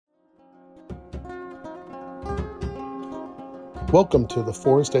Welcome to the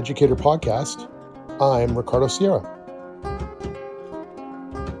Forest Educator podcast. I'm Ricardo Sierra.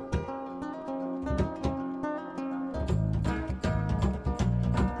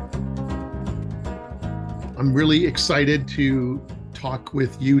 I'm really excited to talk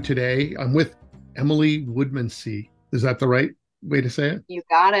with you today. I'm with Emily Woodmansee. Is that the right way to say it? You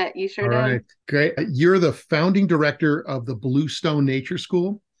got it. You sure All did. right, great. You're the founding director of the Bluestone Nature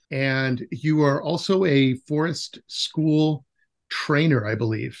School, and you are also a forest school trainer, I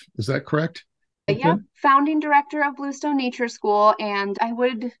believe. Is that correct? Okay. Yep, founding director of Bluestone Nature School, and I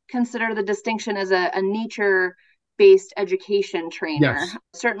would consider the distinction as a nature-based education trainer. Yes,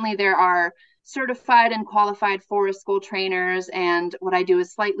 Certainly, there are certified and qualified forest school trainers, and what I do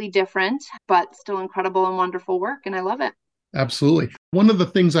is slightly different, but still incredible and wonderful work, and I love it. absolutely. One of the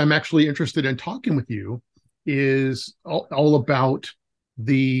things I'm actually interested in talking with you is all about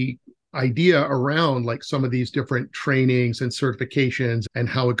the idea around like some of these different trainings and certifications and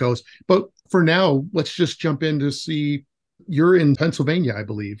how it goes. But for now, let's just jump in to see you're in Pennsylvania, I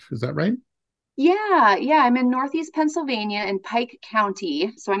believe. Is that right? Yeah, I'm in Northeast Pennsylvania in Pike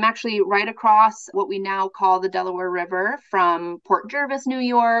County. So I'm actually right across what we now call the Delaware River from Port Jervis, New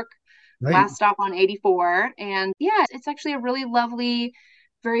York, Right. last stop on 84. And yeah, it's actually a really lovely,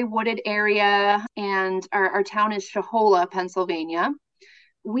 very wooded area. And our town is Shahola, Pennsylvania.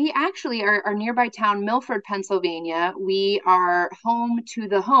 We actually are our nearby town, Milford, Pennsylvania. We are home to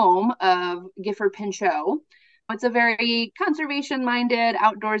the home of Gifford Pinchot. It's a very conservation minded,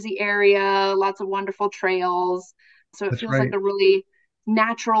 outdoorsy area, lots of wonderful trails. So it That's feels like right. a really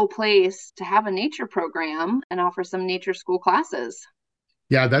natural place to have a nature program and offer some nature school classes.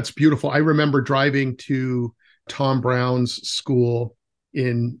 Yeah, that's beautiful. I remember driving to Tom Brown's school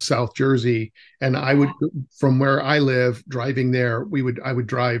in South Jersey, and I would, from where I live, driving there, I would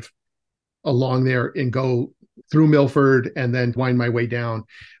drive along there and go through Milford and then wind my way down.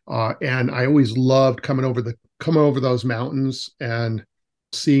 And I always loved coming over those mountains and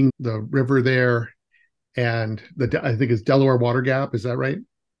seeing the river there and I think it's Delaware Water Gap. Is that right?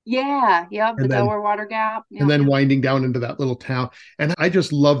 Yeah, the And then Delaware Water Gap. and Yeah. then winding down into that little town. And I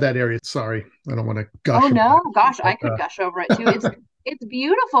just love that area. Sorry, I don't want to Oh gush no, gosh, about I it, could gush over it too. It's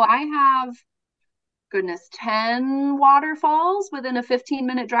beautiful. I have goodness, 10 waterfalls within a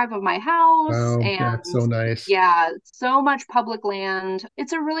 15-minute drive of my house. wow, that's And so nice. yeah, so much public land.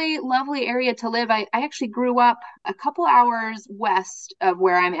 It's a really lovely area to live. I actually grew up a couple hours west of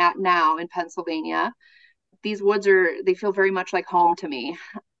where I'm at now in Pennsylvania. These woods they feel very much like home to me.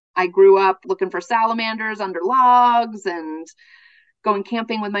 I grew up looking for salamanders under logs and going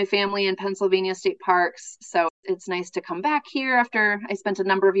camping with my family in Pennsylvania state parks. So it's nice to come back here after I spent a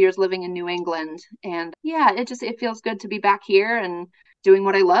number of years living in New England. And yeah, it feels good to be back here and doing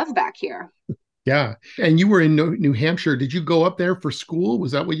what I love back here. Yeah. And you were in New Hampshire. Did you go up there for school?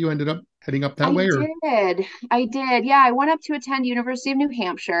 Was that what you ended up heading up that I way or? did. I did. Yeah, I went up to attend University of New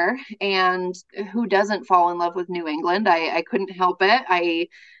Hampshire, and who doesn't fall in love with New England? I couldn't help it. I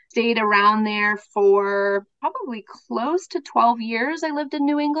stayed around there for probably close to 12 years. I lived in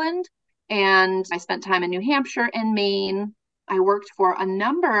New England, and I spent time in New Hampshire and Maine. I worked for a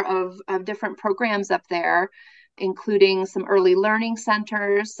number of different programs up there, including some early learning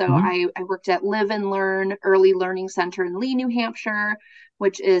centers. So Mhm. I worked at Live and Learn Early Learning Center in Lee, New Hampshire,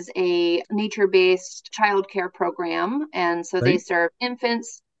 which is a nature based childcare program. And so they Right. serve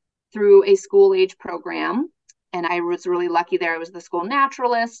infants through a school age program. And I was really lucky there. I was the school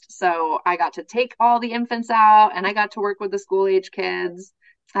naturalist. So I got to take all the infants out and I got to work with the school age kids.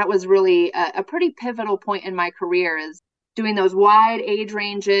 That was really a pretty pivotal point in my career is doing those wide age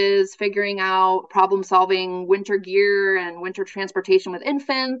ranges, figuring out problem solving winter gear and winter transportation with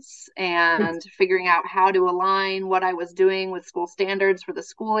infants, and figuring out how to align what I was doing with school standards for the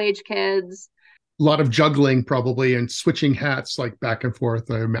school age kids. A lot of juggling probably and switching hats like back and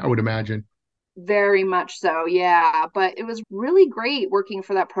forth, I would imagine. Very much so, yeah. But it was really great working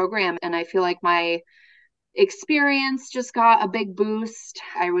for that program. And I feel like my experience just got a big boost.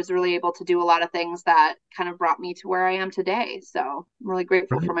 I was really able to do a lot of things that kind of brought me to where I am today. So I'm really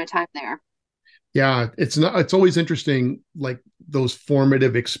grateful Right. for my time there. Yeah, it's always interesting, like those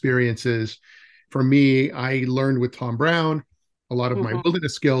formative experiences. For me, I learned with Tom Brown a lot of my Mm-hmm.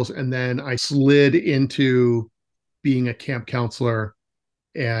 wilderness skills, and then I slid into being a camp counselor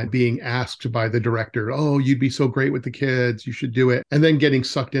and being asked by the director, "Oh, you'd be so great with the kids, you should do it." And then getting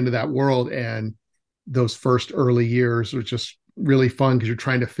sucked into that world, and those first early years was just really fun because you're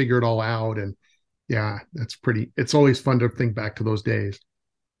trying to figure it all out. And yeah, it's always fun to think back to those days.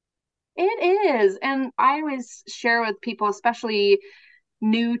 It is. And I always share with people, especially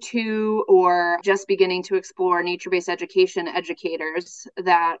new to or just beginning to explore nature-based education educators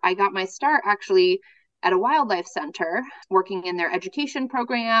that I got my start actually at a wildlife center working in their education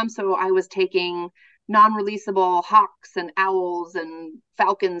program. So I was taking non-releasable hawks and owls and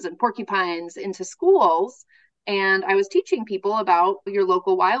falcons and porcupines into schools, and I was teaching people about your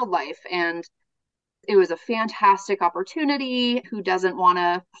local wildlife. And it was a fantastic opportunity. Who doesn't want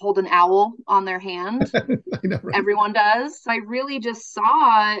to hold an owl on their hand? I know, right? Everyone does. I really just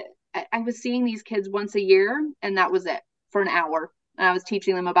saw, I was seeing these kids once a year, and that was it for an hour. And I was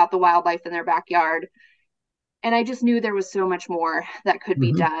teaching them about the wildlife in their backyard. And I just knew there was so much more that could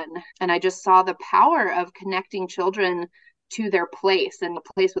be Hmm. done. And I just saw the power of connecting children to their place, and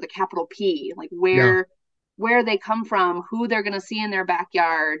a place with a capital P, like Yeah. where they come from, who they're going to see in their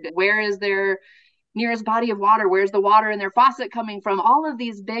backyard, where is their nearest body of water, where's the water in their faucet coming from, all of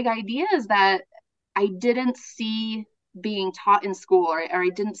these big ideas that I didn't see being taught in school, or I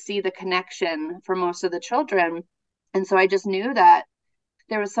didn't see the connection for most of the children. And so I just knew that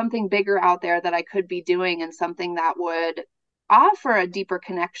there was something bigger out there that I could be doing, and something that would offer a deeper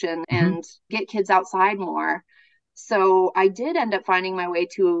connection Hmm. and get kids outside more. So I did end up finding my way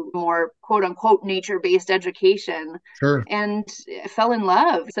to more quote unquote nature based education, Sure. and fell in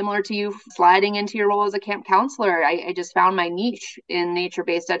love. Similar to you sliding into your role as a camp counselor, I just found my niche in nature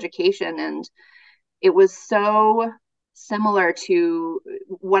based education. And it was so similar to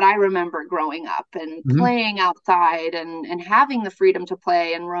what I remember growing up and Hmm. playing outside, and having the freedom to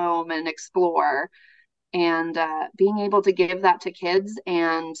play and roam and explore, and being able to give that to kids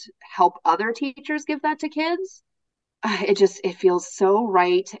and help other teachers give that to kids. It feels so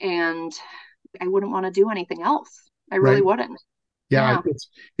right, and I wouldn't want to do anything else. I really Right. wouldn't. Yeah, Yeah.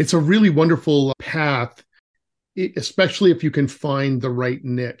 it's a really wonderful path, especially if you can find the right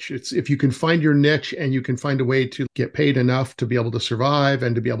niche. It's if you can find your niche and you can find a way to get paid enough to be able to survive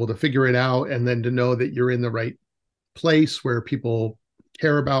and to be able to figure it out, and then to know that you're in the right place where people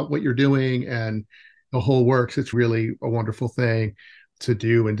care about what you're doing and the whole works. It's really a wonderful thing to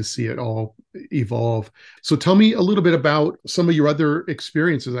do and to see it all evolve. So tell me a little bit about some of your other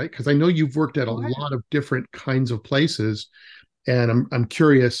experiences, because I know you've worked at a Sure. lot of different kinds of places, and I'm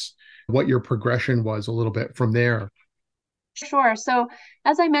curious what your progression was a little bit from there. Sure. So,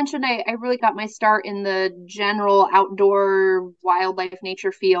 as I mentioned, I really got my start in the general outdoor wildlife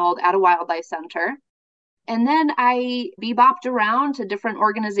nature field at a wildlife center. And then I bebopped around to different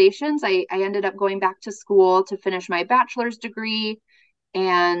organizations. I ended up going back to school to finish my bachelor's degree.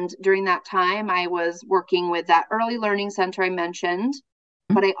 And during that time, I was working with that early learning center I mentioned.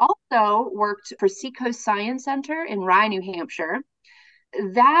 But I also worked for Seacoast Science Center in Rye, New Hampshire.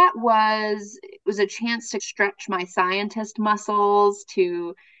 That was a chance to stretch my scientist muscles,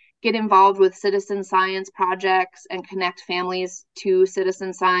 to get involved with citizen science projects and connect families to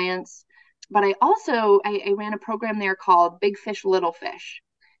citizen science. But I ran a program there called Big Fish Little Fish.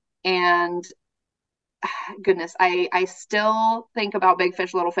 And goodness, I still think about Big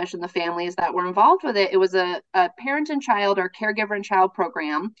Fish Little Fish and the families that were involved with it. It was a parent and child, or caregiver and child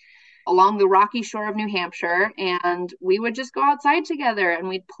program along the rocky shore of New Hampshire. And we would just go outside together, and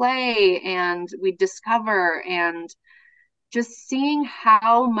we'd play and we'd discover. And just seeing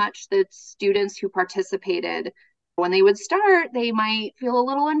how much the students who participated, when they would start, they might feel a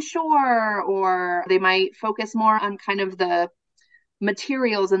little unsure, or they might focus more on kind of the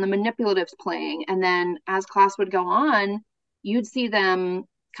materials and the manipulatives playing. And then as class would go on, you'd see them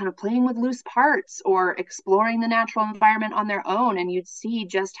kind of playing with loose parts or exploring the natural environment on their own. And you'd see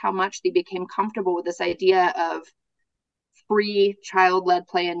just how much they became comfortable with this idea of free child led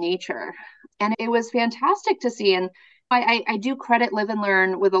play in nature. And it was fantastic to see. And I do credit Live and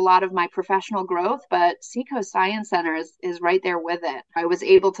Learn with a lot of my professional growth, but Seacoast Science Center is right there with it. I was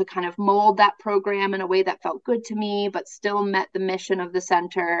able to kind of mold that program in a way that felt good to me, but still met the mission of the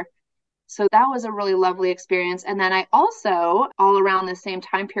center. So that was a really lovely experience. And then I also, all around the same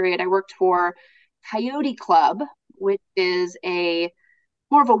time period, I worked for Coyote Club, which is a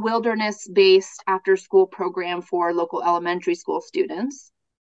more of a wilderness based after school program for local elementary school students.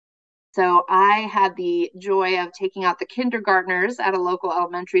 So I had the joy of taking out the kindergartners at a local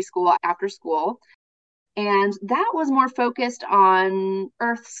elementary school after school. And that was more focused on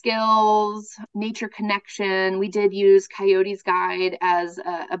earth skills, nature connection. We did use Coyote's Guide as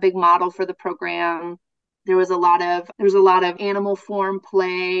a big model for the program. There was a lot of animal form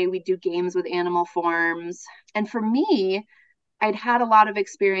play. We do games with animal forms. And for me, I'd had a lot of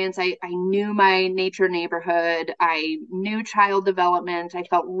experience. I knew my nature neighborhood. I knew child development. I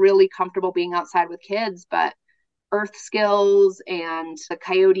felt really comfortable being outside with kids, but earth skills and the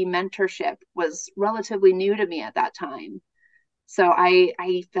coyote mentorship was relatively new to me at that time. So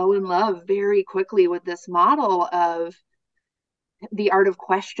I fell in love very quickly with this model of the art of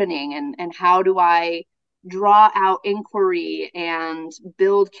questioning, and how do I draw out inquiry and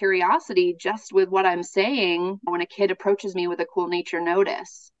build curiosity just with what I'm saying when a kid approaches me with a cool nature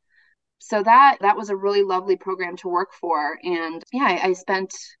notice. So that was a really lovely program to work for. And yeah, I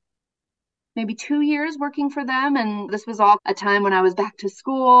spent maybe 2 years working for them. And this was all a time when I was back to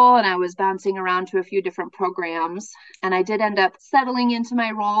school and I was bouncing around to a few different programs. And I did end up settling into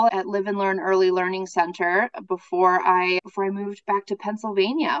my role at Live and Learn Early Learning Center before I moved back to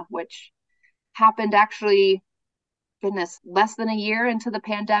Pennsylvania, which happened actually, goodness, less than a year into the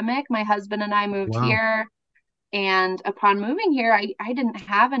pandemic. My husband and I moved Wow. here. And upon moving here, I didn't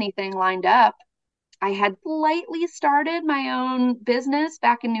have anything lined up. I had lightly started my own business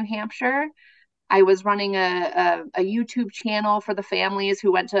back in New Hampshire. I was running a YouTube channel for the families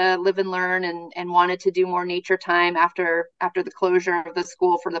who went to Live and Learn and wanted to do more nature time after the closure of the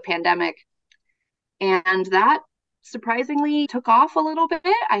school for the pandemic. And that surprisingly took off a little bit.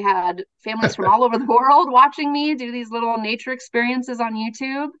 I had families from all over the world watching me do these little nature experiences on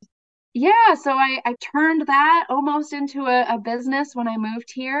YouTube. Yeah, so I turned that almost into a business when I moved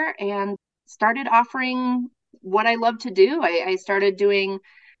here and started offering what I love to do. I started doing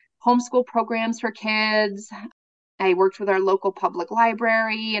homeschool programs for kids. I worked with our local public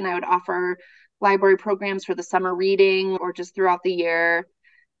library, and I would offer library programs for the summer reading or just throughout the year.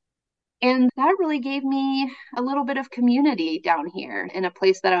 And that really gave me a little bit of community down here in a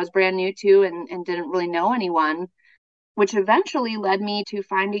place that I was brand new to and didn't really know anyone, which eventually led me to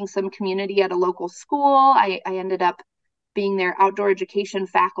finding some community at a local school. I ended up being their outdoor education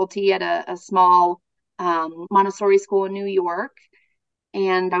faculty at a small Montessori school in New York.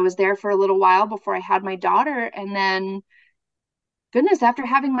 And I was there for a little while before I had my daughter. And then, goodness, after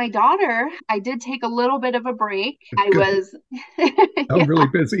having my daughter, I did take a little bit of a break. I Good. was, I'm yeah, really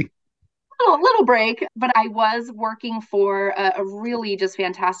busy. little break, but I was working for a really just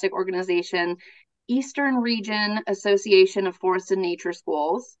fantastic organization, Eastern Region Association of Forest and Nature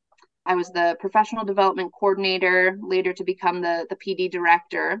Schools. I was the professional development coordinator, later to become the PD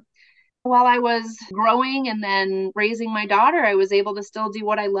director. While I was growing and then raising my daughter, I was able to still do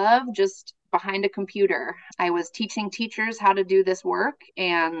what I love just behind a computer. I was teaching teachers how to do this work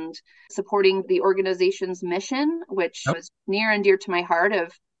and supporting the organization's mission, which Yep. was near and dear to my heart,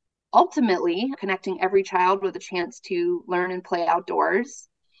 of ultimately connecting every child with a chance to learn and play outdoors.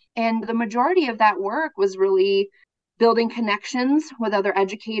 And the majority of that work was really building connections with other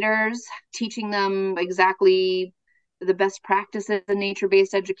educators, teaching them exactly the best practices in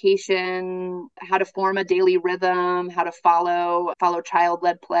nature-based education, how to form a daily rhythm, how to follow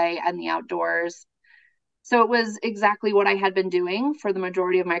child-led play and the outdoors. So it was exactly what I had been doing for the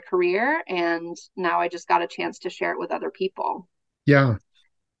majority of my career, and now I just got a chance to share it with other people. Yeah.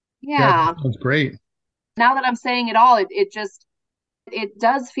 Yeah. That Yeah. sounds great. Now that I'm saying it all, it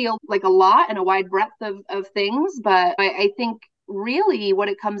does feel like a lot and a wide breadth of things, but I think really what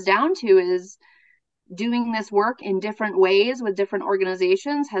it comes down to is doing this work in different ways with different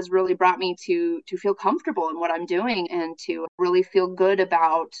organizations has really brought me to feel comfortable in what I'm doing and to really feel good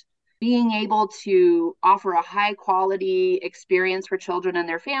about being able to offer a high quality experience for children and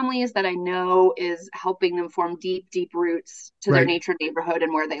their families that I know is helping them form deep roots to their Right. nature neighborhood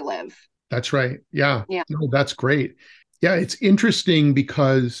and where they live. That's right. Yeah. Yeah. No, that's great. Yeah. It's interesting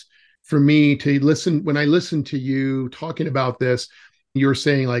because for me to listen, when I listen to you talking about this, you're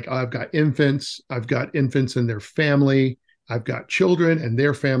saying, like, I've got infants and their family, I've got children and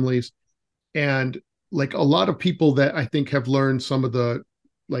their families. And like a lot of people that I think have learned some of the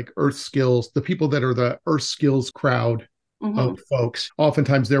like earth skills, the people that are the earth skills crowd of Mm-hmm. folks,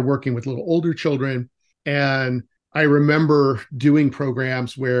 oftentimes they're working with little older children. And I remember doing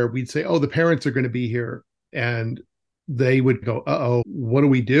programs where we'd say, oh, the parents are going to be here. And they would go, uh-oh, what do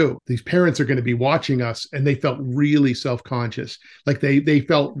we do? These parents are going to be watching us. And they felt really self-conscious. Like they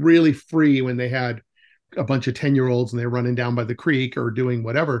felt really free when they had a bunch of 10-year-olds and they're running down by the creek or doing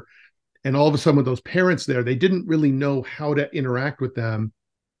whatever. And all of a sudden with those parents there, they didn't really know how to interact with them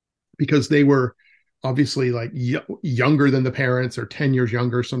because they were obviously like younger than the parents, or 10 years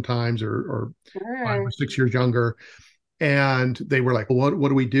younger sometimes, or 5 or 6 years younger. And they were like, well, what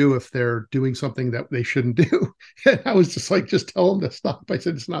do we do if they're doing something that they shouldn't do? And I was just like, just tell them to stop. I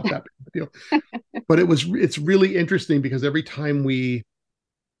said, it's not that big of a deal. But it's really interesting because every time we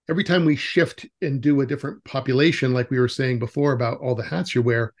shift and do a different population, like we were saying before about all the hats you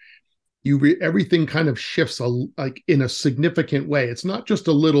wear, everything kind of shifts like in a significant way. It's not just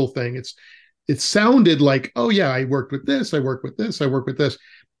a little thing. It sounded like, oh yeah, I worked with this, I work with this, I work with this.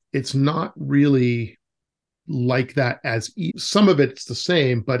 It's not really like that as some of it's the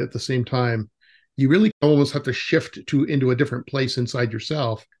same, but at the same time, you really almost have to shift to into a different place inside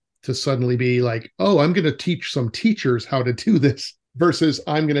yourself to suddenly be like, oh, I'm going to teach some teachers how to do this versus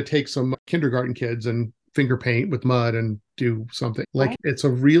I'm going to take some kindergarten kids and finger paint with mud and do something. Like Right. it's a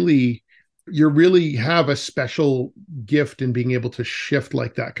really, you really have a special gift in being able to shift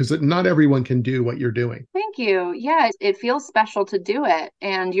like that because not everyone can do what you're doing. Thank you. Yeah, it feels special to do it.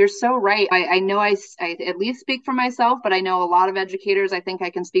 And you're so right. I know I at least speak for myself, but I know a lot of educators, I think I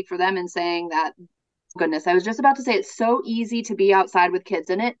can speak for them in saying that, goodness, I was just about to say it's so easy to be outside with kids.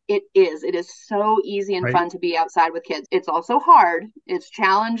 And it is. It is so easy and Right. fun to be outside with kids. It's also hard. It's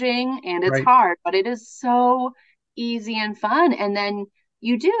challenging and it's Right. hard, but it is so easy and fun. And then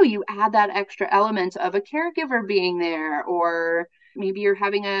you add that extra element of a caregiver being there, or maybe you're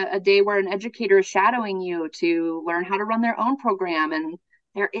having a day where an educator is shadowing you to learn how to run their own program. And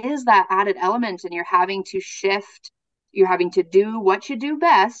there is that added element, and you're having to shift. You're having to do what you do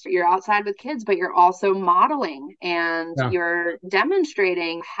best. You're outside with kids, but you're also modeling and Yeah. you're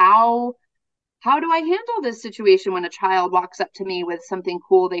demonstrating how do I handle this situation when a child walks up to me with something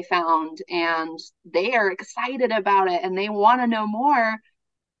cool they found and they are excited about it and they want to know more.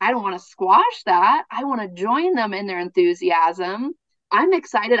 I don't want to squash that. I want to join them in their enthusiasm. I'm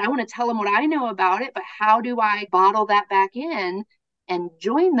excited. I want to tell them what I know about it, but how do I bottle that back in and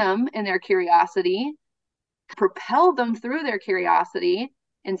join them in their curiosity, propel them through their curiosity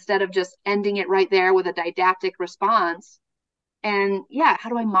instead of just ending it right there with a didactic response? And yeah, how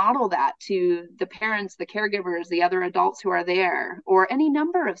do I model that to the parents, the caregivers, the other adults who are there, or any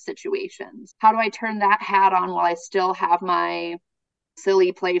number of situations? How do I turn that hat on while I still have my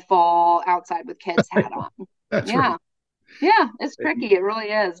silly, playful, outside with kids hat on? That's right. Yeah. Yeah, it's tricky. It really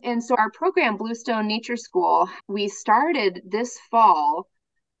is. And so our program, Bluestone Nature School, we started this fall.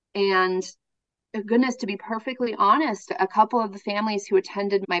 And goodness, to be perfectly honest, a couple of the families who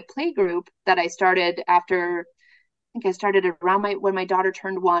attended my play group that I started after, I think I started around when my daughter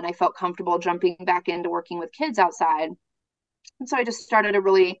turned 1, I felt comfortable jumping back into working with kids outside. And so I just started a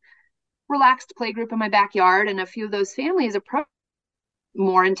really relaxed play group in my backyard. And a few of those families approached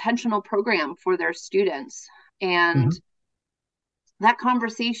more intentional program for their students. And Mhm. that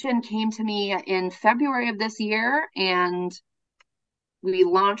conversation came to me in February of this year, and we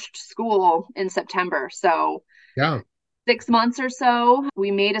launched school in September. So Yeah. 6 months or so,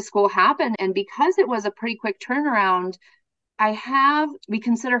 we made a school happen. And because it was a pretty quick turnaround, we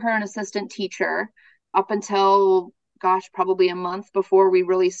consider her an assistant teacher. Up until, gosh, probably a month before we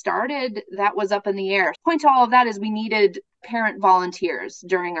really started, that was up in the air. Point to all of that is we needed parent volunteers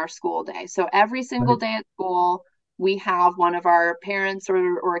during our school day. So every single Right. day at school, we have one of our parents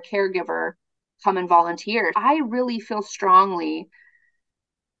or a caregiver come and volunteer. I really feel strongly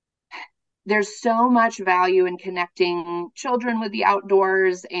there's so much value in connecting children with the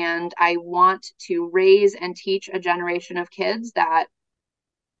outdoors, and I want to raise and teach a generation of kids that,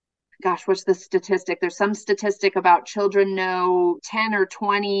 gosh, what's the statistic? There's some statistic about children know 10 or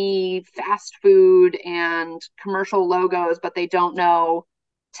 20 fast food and commercial logos, but they don't know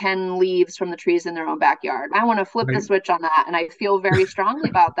 10 leaves from the trees in their own backyard. I want to flip the Right. switch on that, and I feel very strongly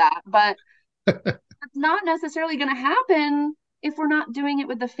about that. But it's not necessarily going to happen if we're not doing it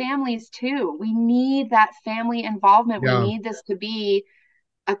with the families too. We need that family involvement. We Yeah. need this to be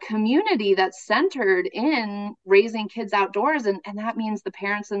a community that's centered in raising kids outdoors, and that means the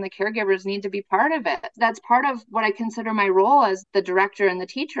parents and the caregivers need to be part of it. That's part of what I consider my role as the director and the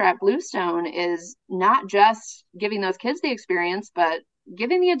teacher at Bluestone, is not just giving those kids the experience, but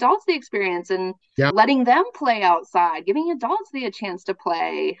giving the adults the experience and Yeah. letting them play outside, giving adults the a chance to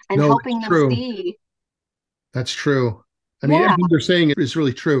play and No, it's helping them true. see. That's true. I mean, Yeah. everything you're saying is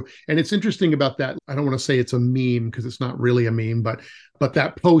really true. And it's interesting about that. I don't want to say it's a meme because it's not really a meme, but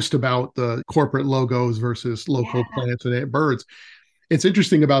that post about the corporate logos versus local Yeah. plants and birds. It's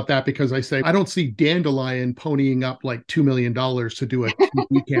interesting about that because I say I don't see Dandelion ponying up like $2 million to do a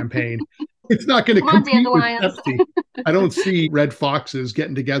TV campaign. It's not going to Come on, compete with dandelions. Pepsi. I don't see Red Foxes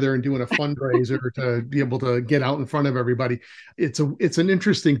getting together and doing a fundraiser to be able to get out in front of everybody. It's an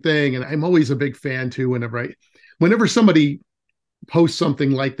interesting thing, and I'm always a big fan too. Whenever somebody posts something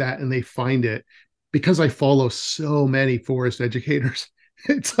like that and they find it, because I follow so many forest educators,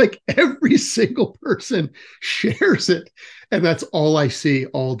 it's like every single person shares it. And that's all I see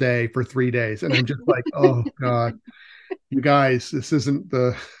all day for 3 days. And I'm just like, oh God, you guys, this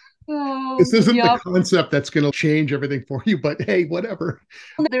Oh, isn't the yep. concept that's going to change everything for you, but hey, whatever.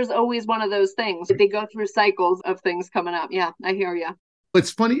 There's always one of those things. They go through cycles of things coming up. Yeah, I hear you.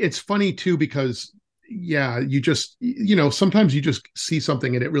 It's funny too, because yeah, you just, sometimes you just see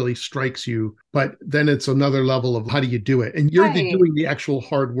something and it really strikes you, but then it's another level of how do you do it? And Right. doing the actual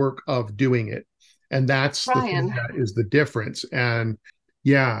hard work of doing it. And that's the thing Trying. that is the difference. And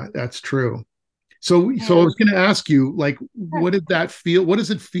yeah, that's true. So I Yeah. was going to ask you, like, Sure. what did that feel? What does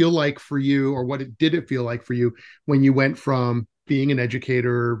it feel like for you, or did it feel like for you when you went from being an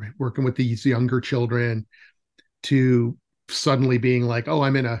educator, working with these younger children, to suddenly being like, oh,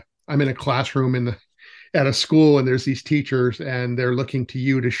 I'm in a classroom at a school and there's these teachers and they're looking to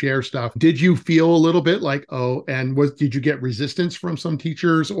you to share stuff. Did you feel a little bit like, oh, and did you get resistance from some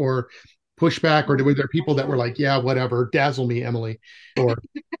teachers or pushback, or were there people that were like, yeah, whatever, dazzle me, Emily, or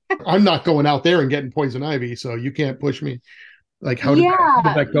I'm not going out there and getting poison ivy, so you can't push me. Like, how did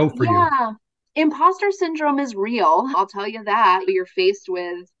Yeah, that go for you? yeah. Imposter syndrome is real. I'll tell you that. You're faced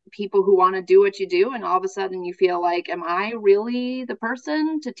with people who want to do what you do, and all of a sudden you feel like, am I really the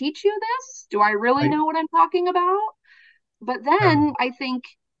person to teach you this? Do I really I know what I'm talking about? But yeah, then I think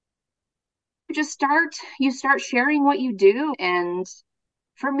you start sharing what you do. And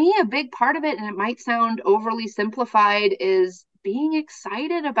for me, a big part of it, and it might sound overly simplified, is being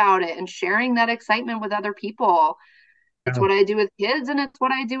excited about it and sharing that excitement with other people. It's yeah, what I do with kids and it's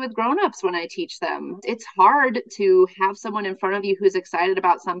what I do with grown-ups when I teach them. It's hard to have someone in front of you who's excited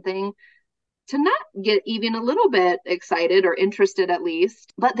about something to not get even a little bit excited or interested at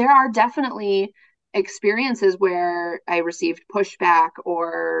least. But there are definitely experiences where I received pushback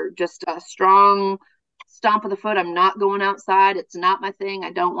or just a strong stomp of the foot. I'm not going outside. It's not my thing.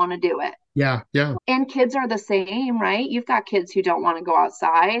 I don't want to do it. yeah, yeah, And kids are the same, right? You've got kids who don't want to go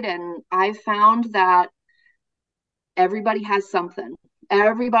outside. And I've found that everybody has something.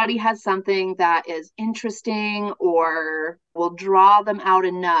 Everybody has something that is interesting or will draw them out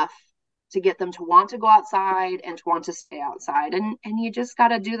enough to get them to want to go outside and to want to stay outside. And you just got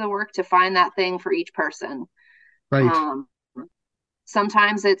to do the work to find that thing for each person. right, Um,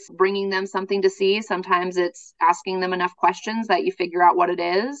 Sometimes it's bringing them something to see. Sometimes it's asking them enough questions that you figure out what it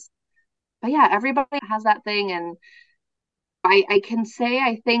is. But yeah, everybody has that thing. And I can say,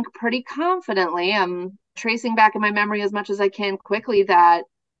 I think pretty confidently, I'm tracing back in my memory as much as I can quickly, that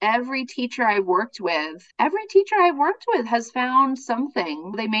every teacher I've worked with has found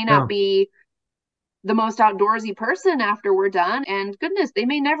something. They may yeah, not be the most outdoorsy person after we're done. And goodness, they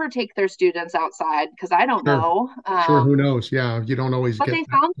may never take their students outside because I don't sure, know. sure. Who knows? Yeah, you don't always But get they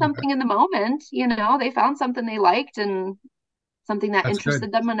that found feedback. something in the moment, they found something they liked and something that That's good.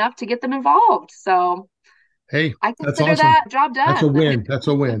 interested them enough to get them involved. So Hey, I that's consider awesome. that job That's a done. win. That's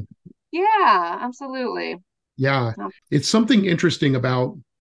a win. Yeah, absolutely. Yeah. It's something interesting about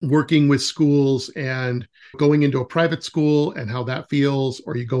working with schools and going into a private school and how that feels,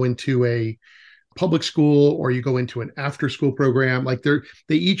 or you go into a public school or you go into an after school program. Like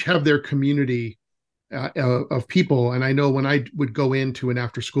they each have their community of people. And I know when I would go into an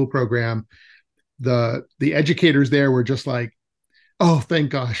after school program, the educators there were just like, oh,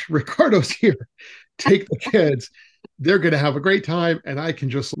 thank gosh, Ricardo's here. Take the kids. They're going to have a great time, and I can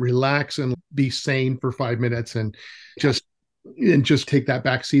just relax and be sane for 5 minutes just just take that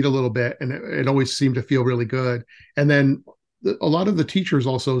back seat a little bit. And it always seemed to feel really good. And then a lot of the teachers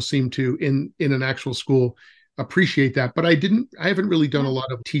also seem to in an actual school appreciate that. But I haven't really done a Yeah.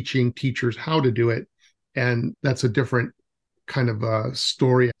 lot of teaching teachers how to do it, and that's a different kind of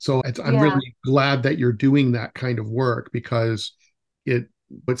story. So I'm Yeah. really glad that you're doing that kind of work because it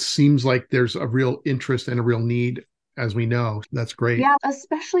it seems like there's a real interest and a real need, as we know. That's great. Yeah,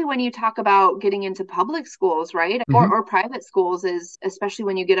 especially when you talk about getting into public schools, right? Hmm. Or private schools, is especially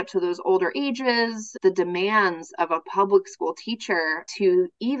when you get up to those older ages, the demands of a public school teacher to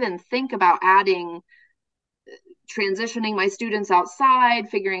even think about adding transitioning my students outside,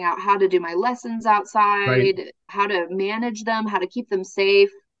 figuring out how to do my lessons Right. outside, how to manage them, how to keep them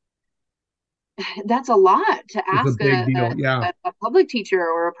safe. That's a lot to It's a ask big deal. Yeah. a public teacher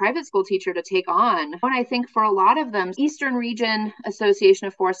or a private school teacher to take on. And I think for a lot of them, Eastern Region Association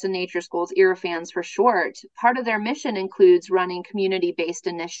of Forest and Nature Schools, ERAFANS for short, part of their mission includes running community-based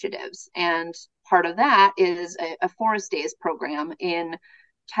initiatives. And part of that is a Forest Days program in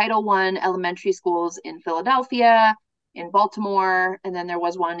Title I elementary schools in Philadelphia, in Baltimore, and then there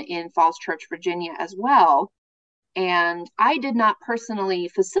was one in Falls Church, Virginia as well. And I did not personally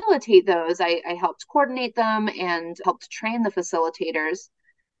facilitate those. I helped coordinate them and helped train the facilitators.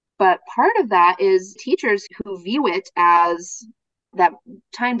 But part of that is teachers who view it as that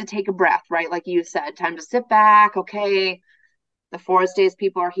time to take a breath, right? Like you said, time to sit back. Okay, the Forest Days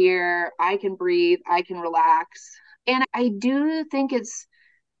people are here. I can breathe. I can relax. And I do think it's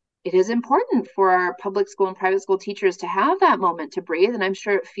it is important for our public school and private school teachers to have that moment to breathe. And I'm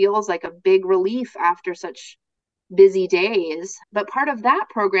sure it feels like a big relief after such busy days. But part of that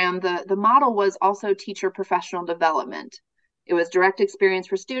program, the model was also teacher professional development. It was direct experience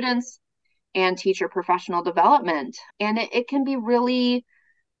for students and teacher professional development. And it can be really,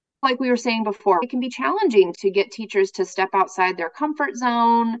 like we were saying before, it can be challenging to get teachers to step outside their comfort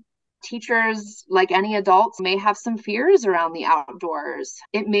zone. Teachers, like any adults, may have some fears around the outdoors.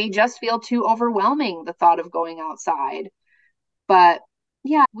 It may just feel too overwhelming, the thought of going outside. But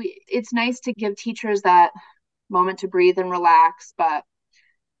yeah, it's nice to give teachers that moment to breathe and relax. But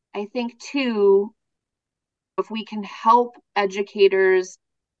I think, too, if we can help educators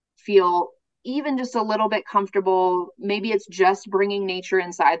feel even just a little bit comfortable, maybe it's just bringing nature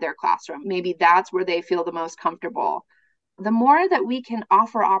inside their classroom. Maybe that's where they feel the most comfortable. The more that we can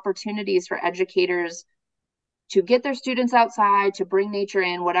offer opportunities for educators to get their students outside, to bring nature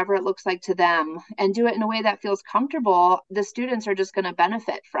in, whatever it looks like to them, and do it in a way that feels comfortable, the students are just going to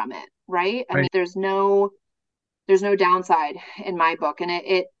benefit from it, right? I mean, there's no downside in my book. And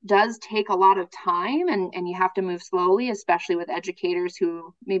it does take a lot of time, and you have to move slowly, especially with educators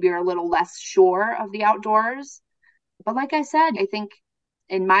who maybe are a little less sure of the outdoors. But like I said, I think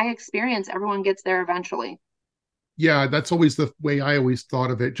in my experience, everyone gets there eventually. Yeah, that's always the way I always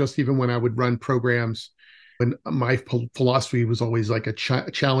thought of it, just even when I would run programs. And my philosophy was always like a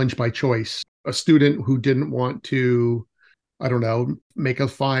challenge by choice. A student who didn't want to, I don't know, make a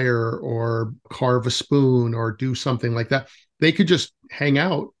fire or carve a spoon or do something like that, they could just hang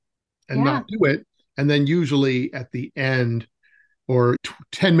out and Yeah. not do it. And then usually at the end or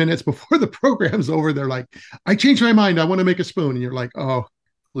 10 minutes before the program's over, they're like, I changed my mind. I want to make a spoon. And you're like, oh,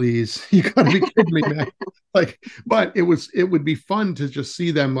 please, you got to be kidding me, man. Like, but it would be fun to just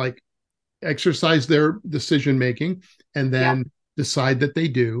see them like exercise their decision making and Yeah. then decide that they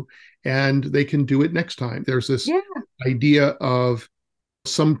do, and they can do it next time. There's this Yeah. idea of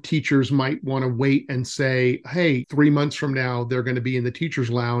some teachers might want to wait and say, hey, 3 months from now, they're going to be in the teacher's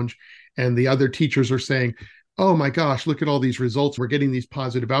lounge. And the other teachers are saying, oh my gosh, look at all these results. We're getting these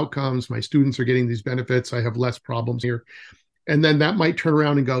positive outcomes. My students are getting these benefits. I have less problems here. And then that might turn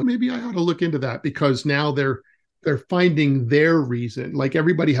around and go, maybe I ought to look into that, because now they're finding their reason. Like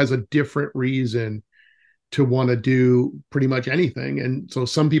everybody has a different reason to want to do pretty much anything. And so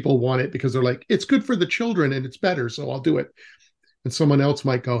some people want it because they're like, it's good for the children and it's better, so I'll do it. And someone else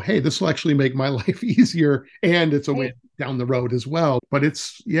might go, hey, this will actually make my life easier, and it's a win Right. down the road as well. But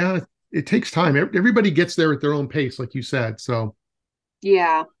it's, yeah, it takes time. Everybody gets there at their own pace, like you said. So,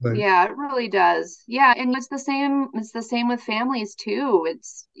 Yeah. but Yeah, it really does. Yeah, and it's the same with families too.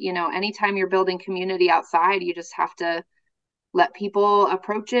 It's, anytime you're building community outside, you just have to let people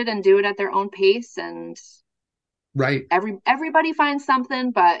approach it and do it at their own pace, and right. everybody finds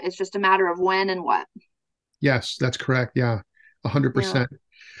something, but it's just a matter of when and what. Yes, that's correct. Yeah, Yeah. 100%.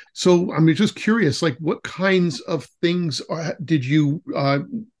 So I'm just curious, like what kinds of things did you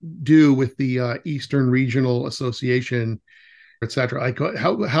do with the Eastern Regional Association, et cetera? Like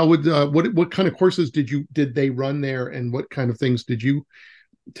how would what kind of courses did they run there, and what kind of things did you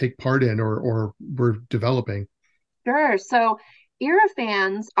take part in or were developing? Sure. So era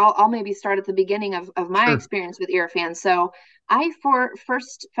fans, I'll maybe start at the beginning of my Sure. experience with era fans. So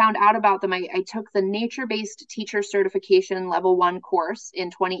first found out about them. I took the nature-based teacher certification level 1 course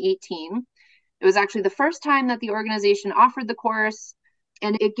in 2018. It was actually the first time that the organization offered the course,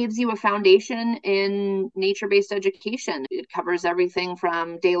 and it gives you a foundation in nature-based education. It covers everything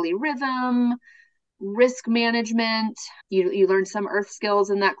from daily rhythm, risk management. You learn some earth skills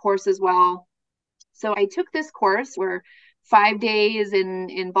in that course as well. So I took this course. We're 5 days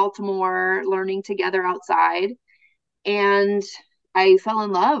in Baltimore learning together outside. And I fell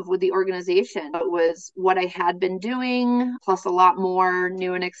in love with the organization. It was what I had been doing, plus a lot more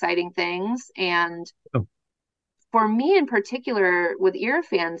new and exciting things. And Oh, for me in particular, with ERA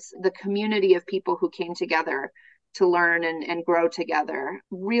fans, the community of people who came together to learn and grow together,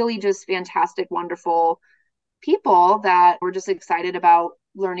 really just fantastic, wonderful people that were just excited about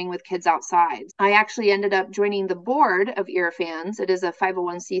learning with kids outside. I actually ended up joining the board of ERA fans. It is a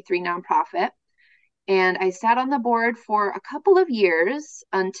 501c3 nonprofit. And I sat on the board for a couple of years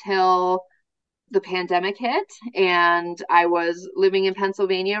until the pandemic hit, and I was living in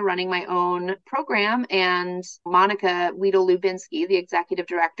Pennsylvania running my own program. And Monica Weedle-Lubinsky, the executive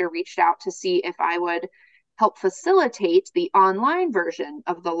director, reached out to see if I would help facilitate the online version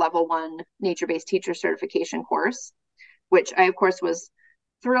of the level 1 nature-based teacher certification course, which I, of course, was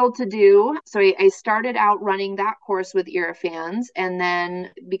thrilled to do. So I started out running that course with ERA fans. And then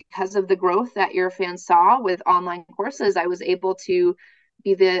because of the growth that ERA fans saw with online courses, I was able to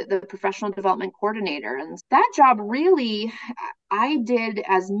be the professional development coordinator. And that job really, I did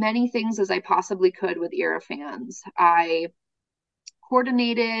as many things as I possibly could with IRAFANS. I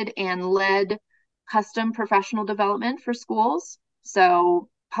coordinated and led custom professional development for schools. So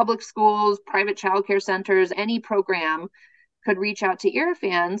public schools, private childcare centers, any program could reach out to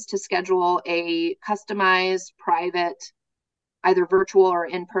IRAFANS to schedule a customized, private, either virtual or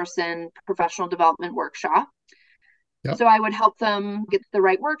in-person professional development workshop. Yep. So I would help them get the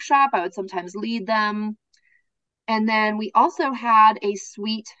right workshop. I would sometimes lead them. And then we also had a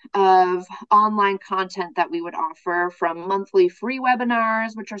suite of online content that we would offer, from monthly free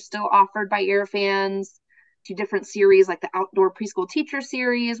webinars, which are still offered by IRAFANS, to different series like the Outdoor Preschool Teacher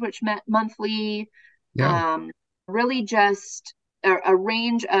Series, which met monthly. Yeah. Really just a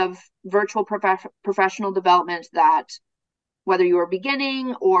range of virtual professional development that, whether you were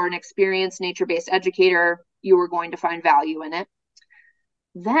beginning or an experienced nature-based educator, you were going to find value in it.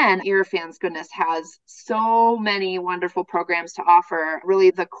 Then IRAFANS, goodness, has so many wonderful programs to offer.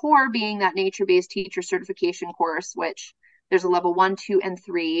 Really, the core being that nature-based teacher certification course, which there's a level 1, 2, and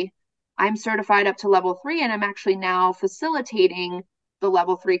 3. I'm certified up to level 3, and I'm actually now facilitating the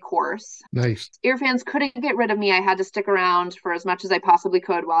level 3 course. Nice. IRAFANS couldn't get rid of me. I had to stick around for as much as I possibly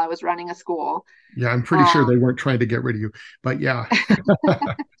could while I was running a school. Yeah, I'm pretty sure they weren't trying to get rid of you, but yeah.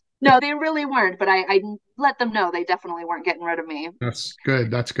 No, they really weren't, but I let them know they definitely weren't getting rid of me. That's good.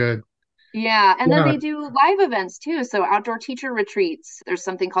 That's good. Yeah, and then Yeah. they do live events too. So outdoor teacher retreats. There's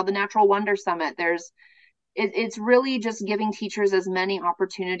something called the Natural Wonder Summit. It's really just giving teachers as many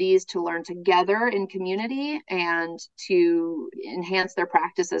opportunities to learn together in community and to enhance their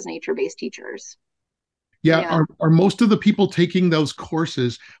practice as nature-based teachers. Yeah. Yeah. Are most of the people taking those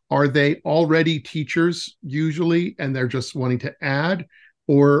courses, are they already teachers usually and they're just wanting to add?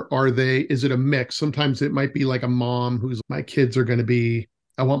 Or is it a mix? Sometimes it might be like a mom who's, my kids are going to be,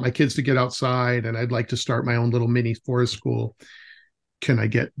 I want my kids to get outside and I'd like to start my own little mini forest school. Can I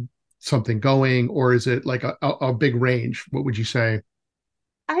get something going? Or is it like a big range? What would you say?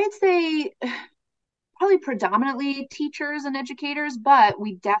 I'd say probably predominantly teachers and educators, but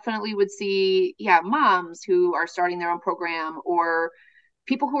we definitely would see, yeah, moms who are starting their own program, or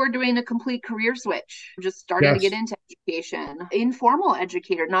people who are doing a complete career switch, just starting to get Yes. into education, informal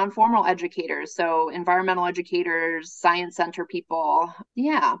educator, non-formal educators, so environmental educators, science center people.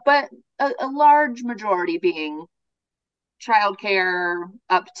 Yeah, but a large majority being childcare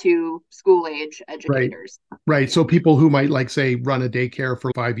up to school age Right. educators. Right. Yeah, So people who might, like, say, run a daycare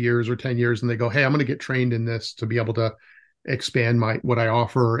for 5 years or 10 years and they go, hey, I'm going to get trained in this to be able to expand what I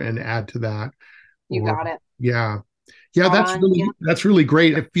offer and add to that. you Or got it. yeah. Yeah, Spot on. Yeah. that's really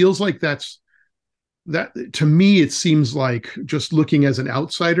great. It feels like that to me, it seems like, just looking as an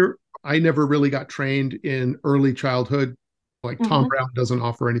outsider, I never really got trained in early childhood. Like Tom Mm-hmm. Brown doesn't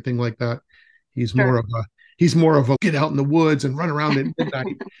offer anything like that. He's more Sure. of a he's more of a get out in the woods and run around at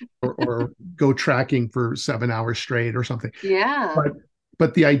midnight, or go tracking for 7 hours straight or something. Yeah.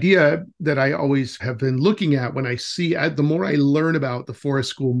 But the idea that I always have been looking at, when I see, the more I learn about the forest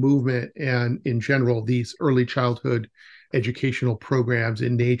school movement and in general these early childhood educational programs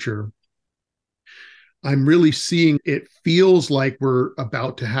in nature, I'm really seeing, it feels like we're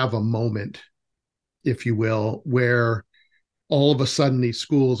about to have a moment, if you will, where all of a sudden these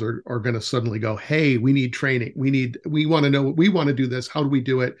schools are going to suddenly go, hey, we need training. We want to know, we want to do this. How do we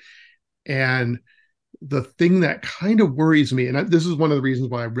do it? And the thing that kind of worries me, and this is one of the reasons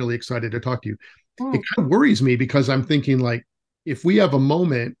why I'm really excited to talk to you, it Mm. kind of worries me because I'm thinking, like, if we have a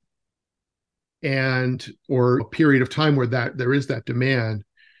moment or a period of time where that there is that demand,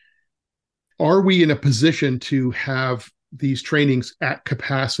 are we in a position to have these trainings at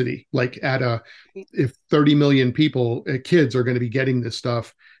capacity, like if 30 million people, kids, are going to be getting this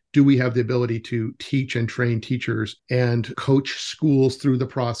stuff? Do we have the ability to teach and train teachers and coach schools through the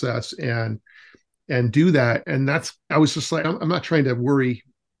process and do that? And I was just like, I'm not trying to worry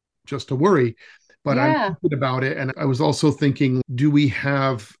just to worry, but I'm Yeah. thinking about it. And I was also thinking, do we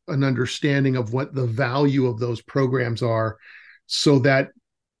have an understanding of what the value of those programs are? So that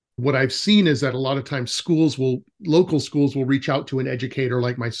what I've seen is that a lot of times local schools will reach out to an educator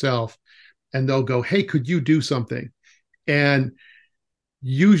like myself and they'll go, hey, could you do something? And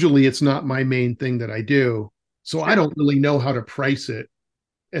usually it's not my main thing that I do. So I Sure. don't really know how to price it.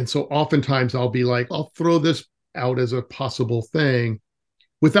 And so oftentimes I'll be like, I'll throw this out as a possible thing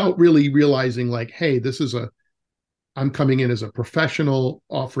without really realizing, like, hey, I'm coming in as a professional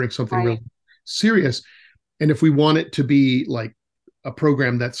offering something Right. really serious. And if we want it to be like a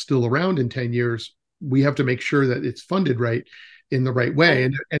program that's still around in 10 years, we have to make sure that it's funded right, in the right way.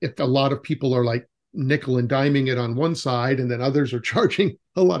 Right. And if a lot of people are like, nickel and diming it on one side, and then others are charging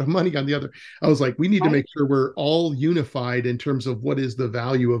a lot of money on the other. I was like, we need to Right. make sure we're all unified in terms of what is the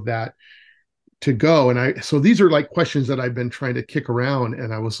value of that to go. And so these are like questions that I've been trying to kick around.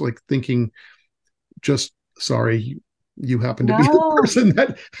 And I was like thinking, just sorry, you happen to be the No, person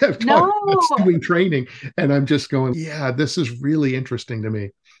that have talked about no. doing training. And I'm just going, yeah, this is really interesting to me.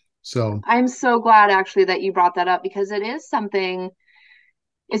 So, I'm so glad actually that you brought that up because it's something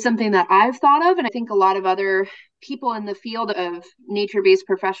that I've thought of, and I think a lot of other people in the field of nature-based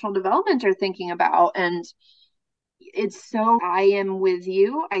professional development are thinking about. And it's so, I am with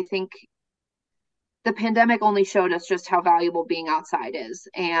you. I think the pandemic only showed us just how valuable being outside is.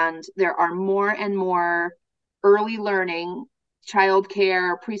 And there are more and more early learning,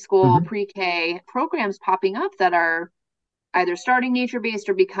 childcare, preschool, mhm, pre-K programs popping up that are either starting nature based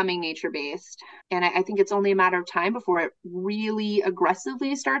or becoming nature based. And I think it's only a matter of time before it really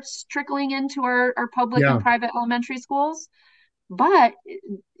aggressively starts trickling into our public and yeah, private elementary schools. But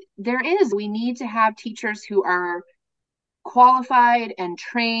we need to have teachers who are qualified and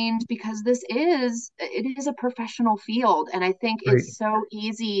trained because it is a professional field. And I think right. it's so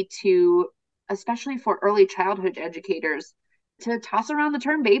easy to, especially for early childhood educators, to toss around the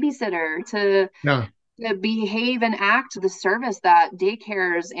term babysitter, Yeah, to behave and act the service that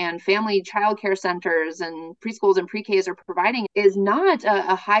daycares and family childcare centers and preschools and pre-Ks are providing is not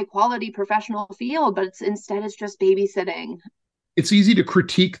a high quality professional field, but it's just babysitting. it's easy to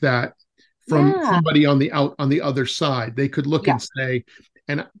critique that from Yeah. somebody on the other side. They could look Yeah. and say,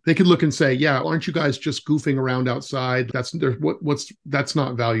 and they could look and say, yeah, aren't you guys just goofing around outside? That's there's what's that's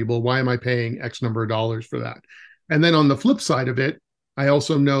not valuable. Why am I paying X number of dollars for that? And then on the flip side of it, I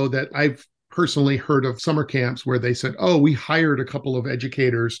also know that I've personally heard of summer camps where they said, oh, we hired a couple of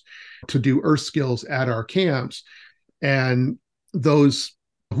educators to do earth skills at our camps. And those,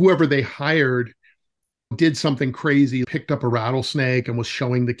 whoever they hired, did something crazy, picked up a rattlesnake and was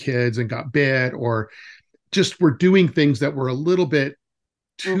showing the kids and got bit, or just were doing things that were a little bit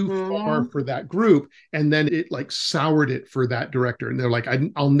too far Mm-hmm. for that group. And then it like soured it for that director. And they're like,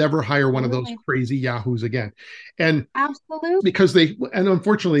 I'll never hire one of those Absolutely. crazy yahoos again. And Absolutely. because and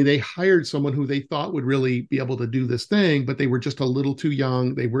unfortunately, they hired someone who they thought would really be able to do this thing, but they were just a little too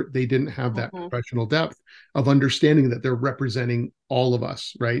young. They didn't have that Mm-hmm. professional depth of understanding that they're representing all of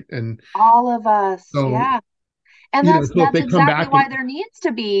us. Right. And All of us. so, Yeah. And that's so if that's they come exactly back and why there needs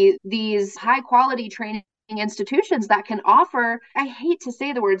to be these high quality training institutions that can offer, I hate to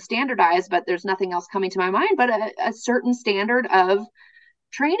say the word standardized, but there's nothing else coming to my mind, but a certain standard of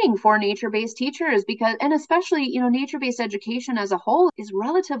training for nature-based teachers. Because, and especially, nature-based education as a whole is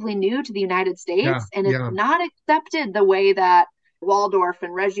relatively new to the United yeah, States, and it's yeah, not accepted the way that Waldorf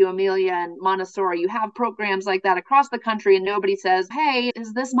and Reggio Emilia and Montessori, you have programs like that across the country, and nobody says, hey,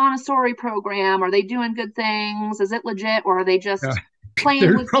 is this Montessori program, are they doing good things, is it legit, or are they yeah. just playing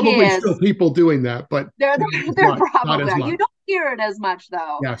There's with probably still kids? people doing that, but they're they're not probably as are. You much. don't hear it as much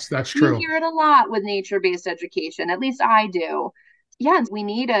though. Yes, that's You true. hear it a lot with nature-based education, at least I do. Yeah, we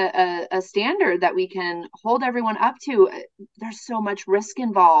need a standard that we can hold everyone up to. There's so much risk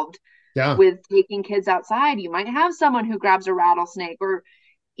involved Yeah, with taking kids outside. You might have someone who grabs a rattlesnake, or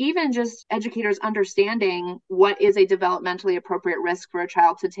even just educators understanding what is a developmentally appropriate risk for a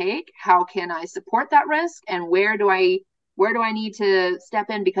child to take. How can I support that risk, and where do I need to step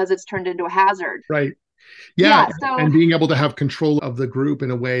in because it's turned into a hazard? right. Yeah, Yeah, so and being able to have control of the group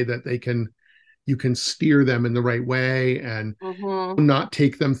in a way that you can steer them in the right way and mhm. not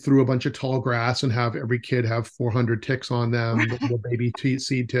take them through a bunch of tall grass and have every kid have 400 ticks on them, little baby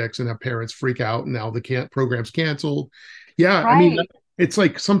seed ticks, and have parents freak out and now the program's canceled. Yeah, I mean, Right. it's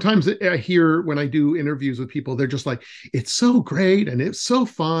like sometimes I hear when I do interviews with people, they're just like, it's so great and it's so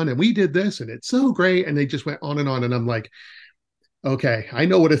fun and we did this and it's so great, and they just went on and on, and I'm like, okay, I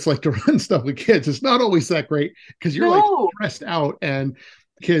know what it's like to run stuff with kids. It's not always that great because you're like No. stressed out and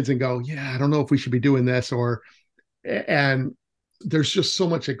kids and go, yeah, I don't know if we should be doing this, or and there's just so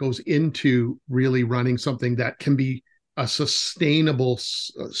much that goes into really running something that can be a sustainable,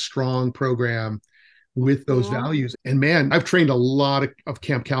 strong program with those Mhm. values. And man, I've trained a lot of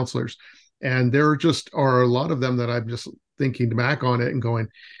camp counselors, and there just are a lot of them that I'm just thinking back on it and going,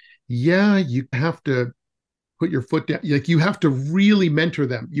 yeah, you have to put your foot down. Like you have to really mentor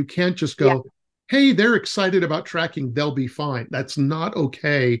them. You can't just Yeah. go, hey, they're excited about tracking, they'll be fine. That's not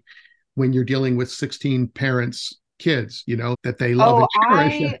okay when you're dealing with 16 parents, kids, that they love Oh,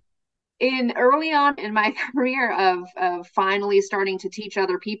 and cherish. in early on in my career of finally starting to teach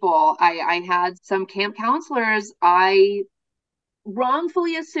other people, I had some camp counselors. I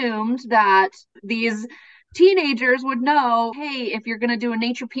wrongfully assumed that these teenagers would know, hey, if you're going to do a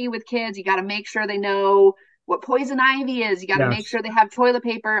nature pee with kids, you got to make sure they know what poison ivy is. You got to make Yes. sure they have toilet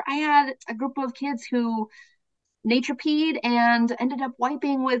paper. I had a group of kids who nature peed and ended up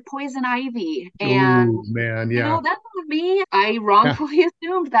wiping with poison ivy. And, Oh man, yeah. that's not me. I Yeah. wrongfully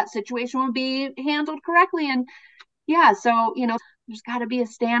assumed that situation would be handled correctly. And yeah, so, there's got to be a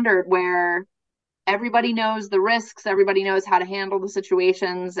standard where everybody knows the risks, everybody knows how to handle the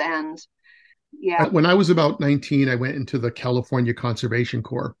situations. And yeah. When I was about 19, I went into the California Conservation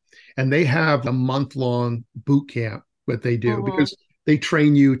Corps, and they have a month-long boot camp that they do Mm-hmm. because they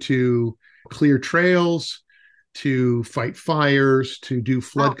train you to clear trails, to fight fires, to do Oh,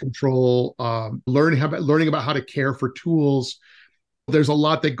 flood control, learning about how to care for tools. There's a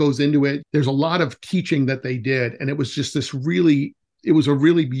lot that goes into it. There's a lot of teaching that they did, and it was just it was a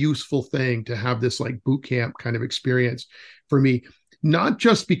really useful thing to have this like boot camp kind of experience for me, not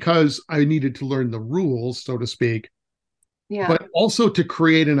just because I needed to learn the rules, so to speak, yeah. but also to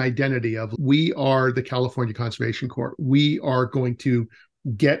create an identity of we are the California Conservation Corps. We are going to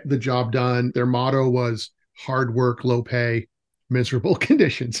get the job done. Their motto was hard work, low pay, miserable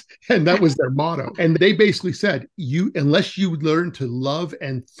conditions. And that was their motto. And they basically said, unless you learn to love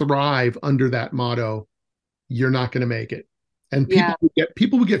and thrive under that motto, you're not going to make it. And Yeah.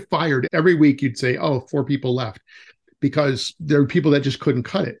 people would get fired every week. You'd say, oh, 4 people left because there are people that just couldn't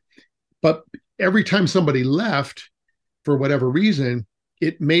cut it. But every time somebody left, for whatever reason,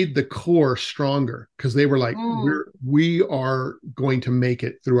 it made the core stronger because they were like, Mm, we are going to make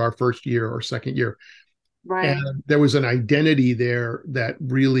it through our first year or second year. right. And there was an identity there that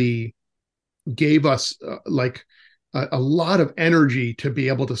really gave us like a lot of energy to be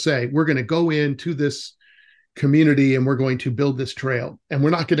able to say, we're going to go into this community and we're going to build this trail, and we're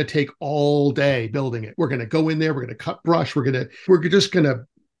not going to take all day building it. We're going to go in there, we're going to cut brush, we're just going to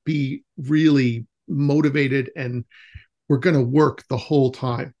be really motivated, and we're going to work the whole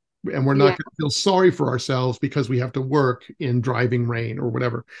time, and we're not Yeah. going to feel sorry for ourselves because we have to work in driving rain or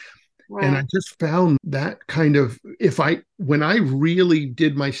whatever. And I Right. just found that kind of, when I really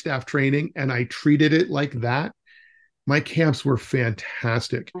did my staff training and I treated it like that, my camps were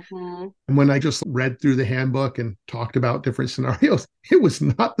fantastic. Hmm. And when I just read through the handbook and talked about different scenarios, it was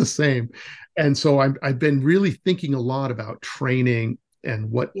not the same. And so I've been really thinking a lot about training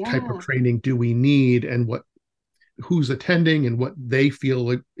and what type of Yeah. training do we need, and who's attending and what they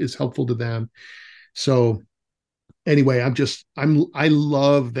feel is helpful to them. So anyway, I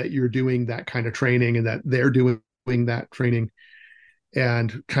love that you're doing that kind of training and that they're doing that training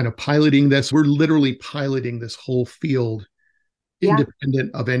and kind of piloting this. We're literally piloting this whole field Yeah.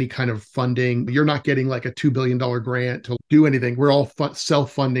 independent of any kind of funding. You're not getting like a $2 billion grant to do anything. We're all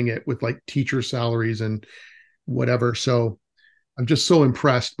self-funding it with like teacher salaries and whatever. So I'm just so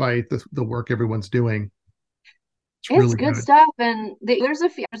impressed by the work everyone's doing. It's It's really good good. stuff, and there's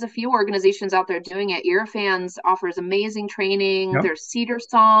a few organizations out there doing it. Earfans offers amazing training. Yep. There's Cedar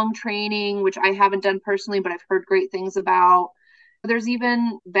Song training, which I haven't done personally, but I've heard great things about. There's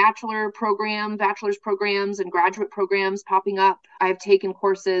even bachelor's programs, and graduate programs popping up. I've taken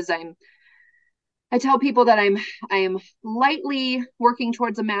courses. I tell people that I am lightly working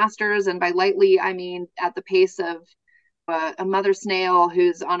towards a master's, and by lightly I mean at the pace of a mother snail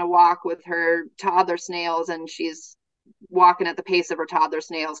who's on a walk with her toddler snails, and she's walking at the pace of her toddler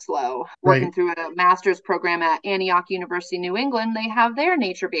snails slow. Working Right. through a master's program at Antioch University, New England, they have their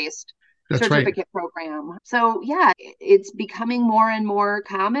nature based That's right. certificate program. So, yeah, it's becoming more and more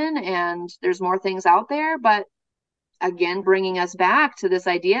common, and there's more things out there. But again, bringing us back to this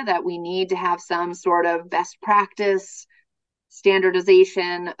idea that we need to have some sort of best practice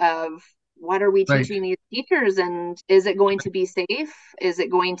standardization of what are we Right. teaching these teachers, and is it going to be safe, is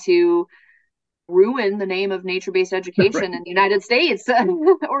it going to ruin the name of nature-based Right. education in the United States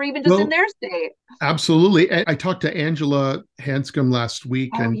or even just in Well, their state. absolutely. I talked to Angela Hanscom last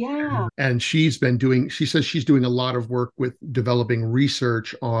week, Oh and yeah. she says she's doing a lot of work with developing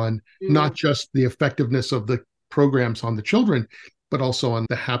research on Mm. not just the effectiveness of the programs on the children, but also on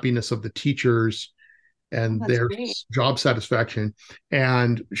the happiness of the teachers Oh, and that's their great. job satisfaction.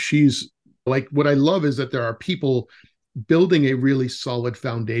 And she's like, what I love is that there are people building a really solid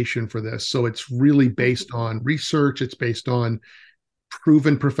foundation for this. So it's really based Mhm. on research, it's based on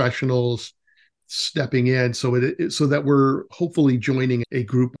proven professionals stepping in, so that we're hopefully joining a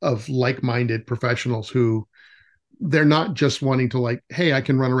group of like-minded professionals who they're not just wanting to like, hey, I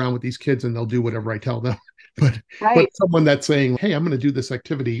can run around with these kids and they'll do whatever I tell them, but Right. someone that's saying, hey, I'm going to do this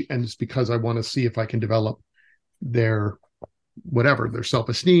activity and it's because I want to see if I can develop their their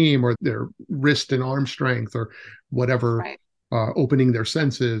self-esteem or their wrist and arm strength or whatever Right. opening their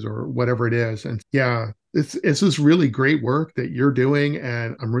senses or whatever it is. And yeah, it's this really great work that you're doing,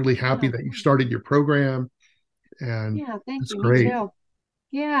 and I'm really happy Yeah. that you started your program, and Yeah. Thank it's you. Me great. too.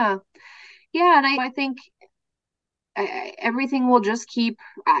 Yeah. Yeah. And I think everything will just keep,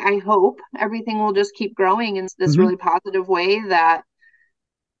 I hope everything will just keep growing in this Hmm. really positive way that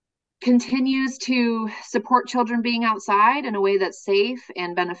continues to support children being outside in a way that's safe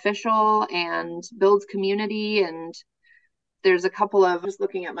and beneficial and builds community. And there's a couple of, just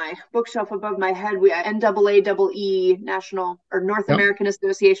looking at my bookshelf above my head, we NAAEE, National or North Yep. American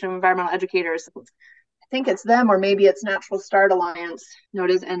Association of Environmental Educators. I think it's them, or maybe it's Natural Start Alliance. No,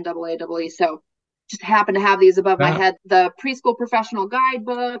 it is NAAEE. So just happen to have these above my That, head: the preschool professional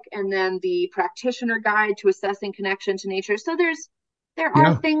guidebook, and then the practitioner guide to assessing connection to nature. So there are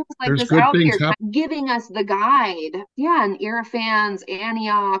yeah, things like there's this good out things here happening. giving us the guide. Yeah, and Irrifans,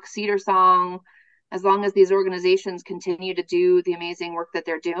 Antioch, Cedar Song, as long as these organizations continue to do the amazing work that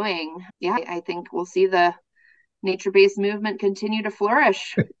they're doing, yeah, I think we'll see the nature-based movement continue to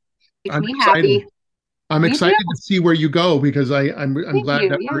flourish. Makes I'm me excited. happy. I'm Me too. excited to see where you go, because I'm Thank glad you.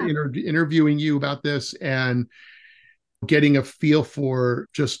 that we're Yeah. interviewing you about this and getting a feel for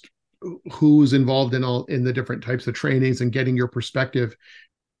just who's involved in the different types of trainings and getting your perspective.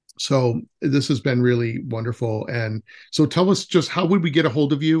 So this has been really wonderful. And so tell us, just how would we get a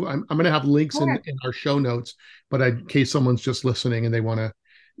hold of you? I'm going to have links Sure. in our show notes, but in case someone's just listening and they want to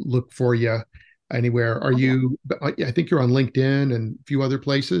look for you anywhere, are Okay. you, I think you're on LinkedIn and a few other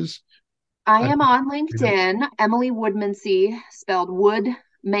places. I I am on don't, LinkedIn, Emily Woodmansee, spelled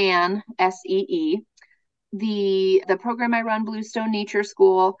Woodman, SEE. The program I run, Bluestone Nature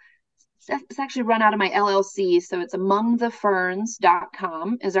School, it's actually run out of my LLC. So it's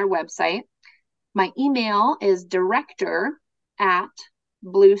amongtheferns.com is our website. My email is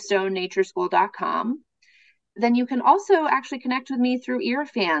director@bluestonenatureschool.com. Then you can also actually connect with me through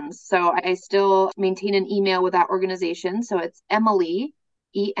Earfans. So I still maintain an email with that organization. So it's Emily,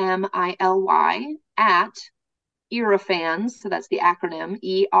 EMILY, at Earafans. So that's the acronym,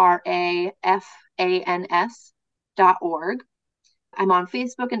 ERAFANS.org. I'm on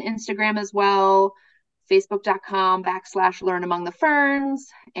Facebook and Instagram as well. Facebook.com/Learn Among the Ferns.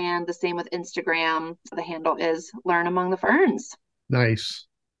 And the same with Instagram. The handle is Learn Among the Ferns. nice.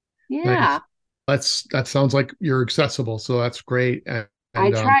 Nice. Yeah, That sounds like you're accessible, so that's great. I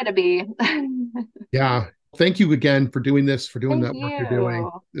And try to be. yeah, thank you again for doing this, for doing Thank that work you're doing.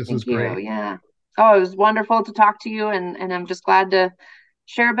 you. This is Thank you. great. Yeah. Oh, it was wonderful to talk to you, and I'm just glad to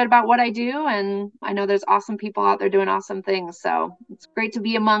share a bit about what I do. And I know there's awesome people out there doing awesome things. So it's great to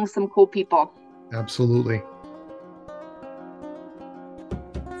be among some cool people. Absolutely.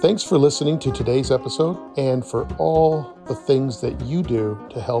 Thanks for listening to today's episode and for all the things that you do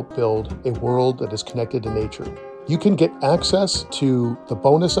to help build a world that is connected to nature. You can get access to the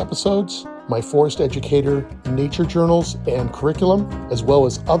bonus episodes, my Forest Educator nature journals and curriculum, as well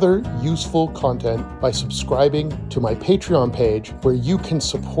as other useful content by subscribing to my Patreon page, where you can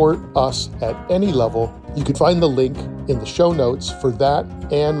support us at any level. You can find the link in the show notes for that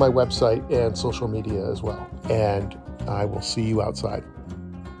and my website and social media as well. And I will see you outside.